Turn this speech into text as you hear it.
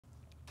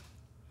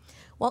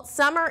Well,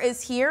 summer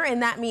is here,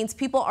 and that means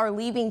people are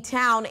leaving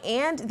town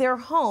and their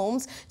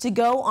homes to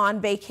go on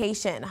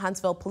vacation.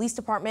 Huntsville Police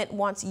Department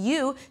wants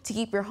you to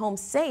keep your home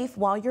safe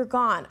while you're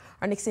gone.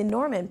 Our Nixon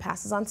Norman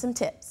passes on some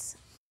tips.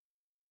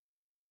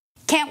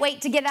 Can't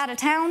wait to get out of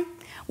town?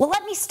 Well,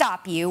 let me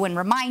stop you and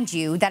remind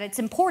you that it's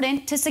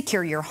important to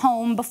secure your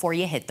home before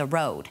you hit the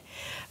road.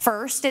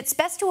 First, it's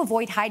best to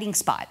avoid hiding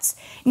spots,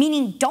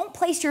 meaning don't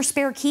place your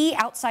spare key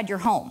outside your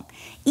home,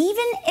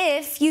 even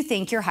if you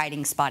think your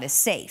hiding spot is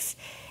safe.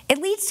 It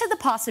leads to the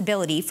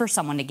possibility for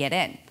someone to get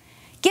in.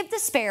 Give the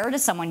spare to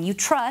someone you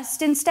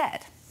trust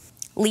instead.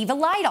 Leave a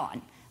light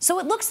on so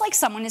it looks like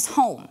someone is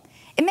home.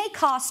 It may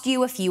cost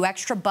you a few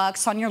extra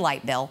bucks on your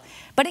light bill,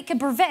 but it could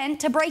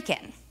prevent a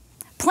break-in.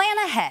 Plan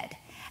ahead.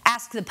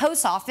 Ask the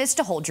post office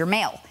to hold your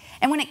mail.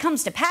 And when it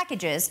comes to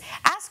packages,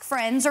 ask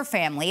friends or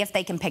family if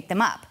they can pick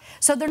them up,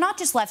 so they're not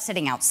just left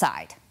sitting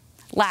outside.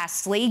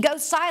 Lastly, go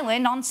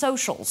silent on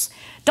socials.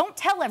 Don't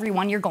tell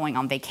everyone you're going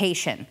on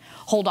vacation.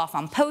 Hold off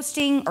on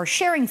posting or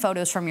sharing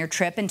photos from your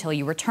trip until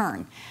you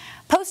return.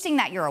 Posting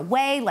that you're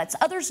away lets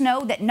others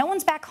know that no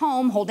one's back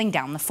home holding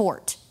down the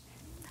fort.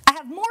 I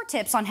have more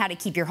tips on how to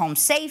keep your home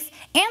safe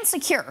and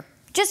secure.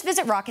 Just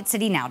visit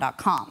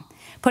rocketcitynow.com.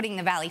 Putting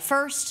the Valley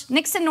first,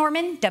 Nixon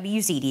Norman,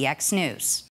 WZDX News.